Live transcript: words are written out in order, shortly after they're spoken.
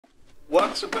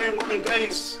What's going on,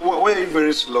 guys? We're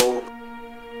very slow.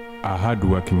 A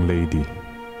hard-working lady,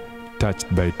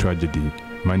 touched by tragedy,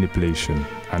 manipulation,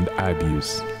 and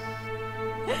abuse.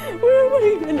 Where am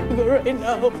I gonna go right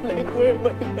now? Like, where am I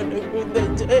gonna go?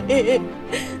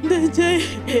 The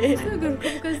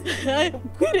I'm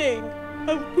quitting.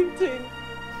 I'm quitting.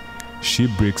 She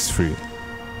breaks free,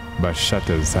 but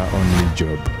shatters her only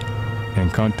job,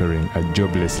 encountering a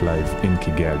jobless life in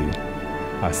Kigali,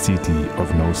 a city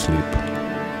of no sleep.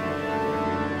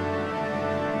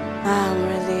 I'm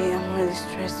really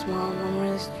stressed, Mom. I'm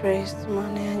really stressed,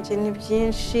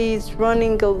 man. She's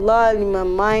running a lot in my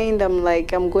mind.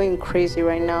 I'm going crazy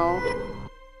right now.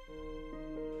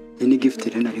 Any gift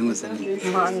in a limuzani.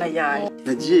 Mana yaye.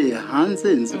 Nagiye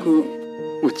hanze nziko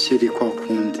ukiri kwa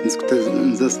kundi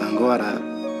nzasanga wara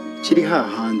kiri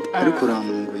hahandi ariko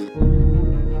ramunguye.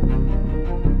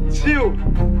 Theo,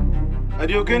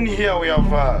 are you again here? We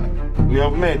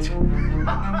have met.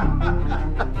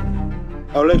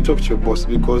 I would like to talk to your boss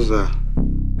because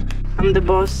I'm the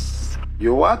boss.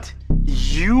 You what?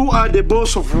 You are the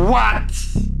boss of what?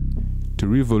 To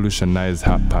revolutionize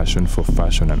her passion for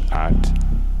fashion and art,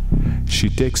 she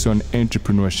takes on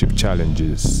entrepreneurship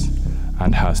challenges,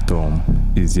 and her storm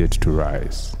is yet to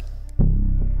rise.